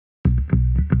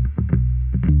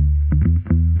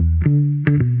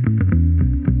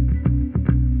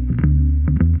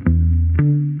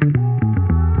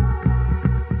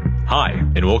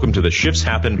and welcome to the Shifts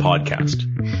Happen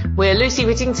podcast. We're Lucy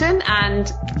Whittington and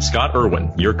Scott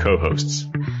Irwin, your co-hosts.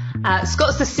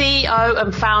 Scott's the CEO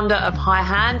and founder of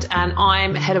Highhand, and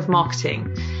I'm head of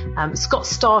marketing. Scott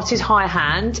started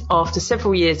Highhand after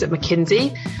several years at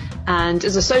McKinsey, and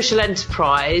as a social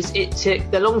enterprise, it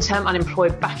took the long-term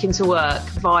unemployed back into work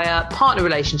via partner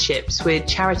relationships with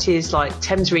charities like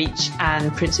Thames Reach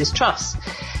and Prince's Trust.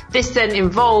 This then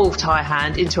evolved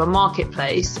Highhand into a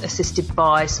marketplace assisted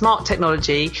by smart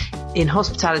technology in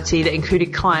hospitality that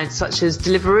included clients such as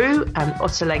Deliveroo and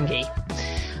Ottolenghi.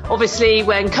 Obviously,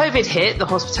 when COVID hit, the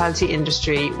hospitality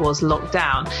industry was locked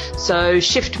down. So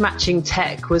shift matching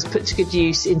tech was put to good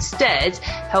use instead,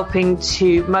 helping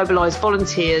to mobilise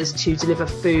volunteers to deliver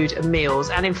food and meals.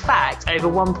 And in fact, over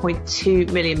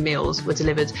 1.2 million meals were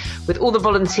delivered with all the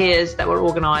volunteers that were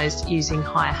organised using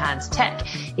Highhand's tech,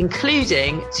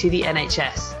 including to the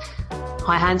NHS.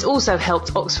 Highhand also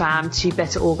helped Oxfam to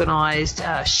better organise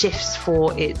shifts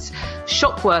for its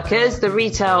shop workers, the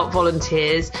retail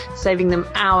volunteers, saving them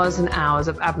hours and hours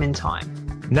of admin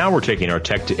time. Now we're taking our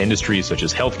tech to industries such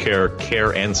as healthcare,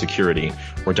 care, and security,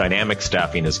 where dynamic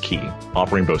staffing is key,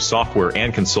 offering both software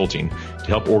and consulting to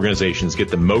help organizations get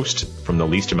the most from the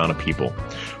least amount of people.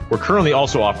 We're currently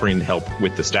also offering help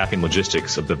with the staffing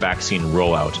logistics of the vaccine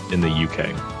rollout in the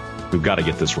UK. We've got to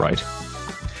get this right.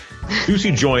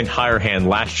 Lucy joined Highhand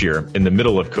last year in the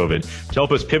middle of COVID to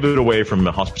help us pivot away from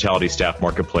the hospitality staff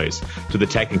marketplace to the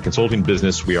tech and consulting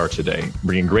business we are today,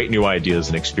 bringing great new ideas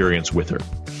and experience with her.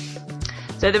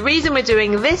 So the reason we're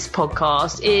doing this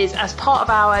podcast is as part of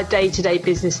our day-to-day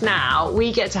business now,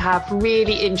 we get to have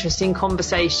really interesting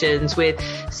conversations with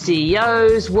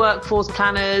CEOs, workforce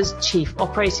planners, chief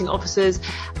operating officers,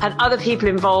 and other people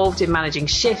involved in managing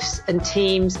shifts and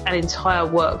teams and entire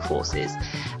workforces.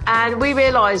 And we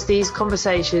realised these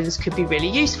conversations could be really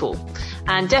useful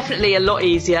and definitely a lot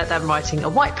easier than writing a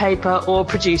white paper or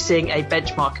producing a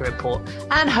benchmarking report,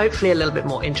 and hopefully a little bit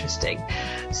more interesting.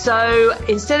 So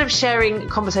instead of sharing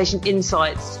conversation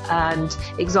insights and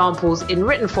examples in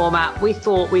written format, we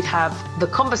thought we'd have the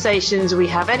conversations we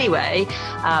have anyway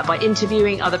by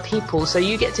interviewing other people, so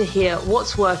you get to hear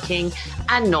what's working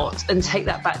and not, and take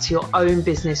that back to your own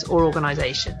business or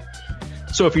organisation.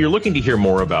 So if you're looking to hear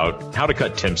more about how to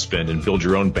cut temp spend and build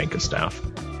your own bank of staff,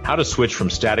 how to switch from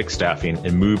static staffing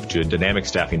and move to a dynamic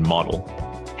staffing model,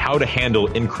 how to handle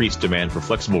increased demand for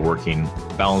flexible working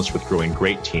balanced with growing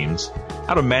great teams,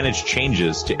 how to manage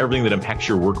changes to everything that impacts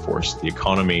your workforce, the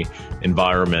economy,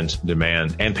 environment,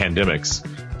 demand, and pandemics,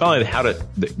 finally,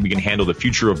 we can handle the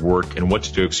future of work and what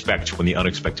to expect when the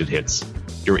unexpected hits,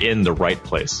 you're in the right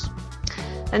place.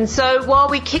 And so while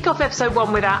we kick off episode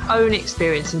 1 with our own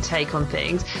experience and take on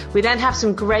things, we then have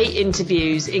some great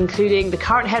interviews, including the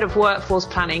current head of workforce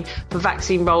planning for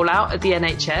vaccine rollout at the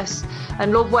NHS,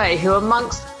 and Lord Way, who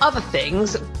amongst other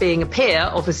things, being a peer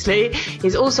obviously,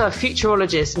 is also a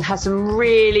futurologist and has some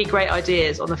really great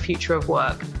ideas on the future of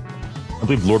work. I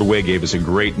believe Lord Way gave us a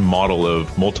great model of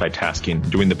multitasking,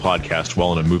 doing the podcast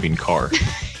while in a moving car.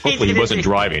 Hopefully he wasn't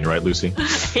driving, right, Lucy?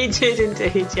 He did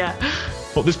indeed, yeah.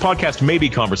 Well, this podcast may be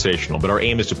conversational, but our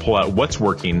aim is to pull out what's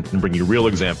working and bring you real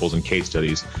examples and case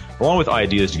studies, along with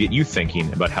ideas to get you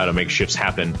thinking about how to make shifts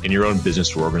happen in your own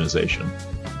business or organization.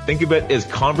 Think of it as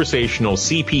conversational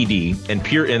CPD and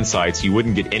pure insights you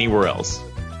wouldn't get anywhere else.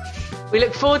 We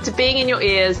look forward to being in your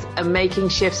ears and making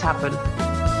shifts happen.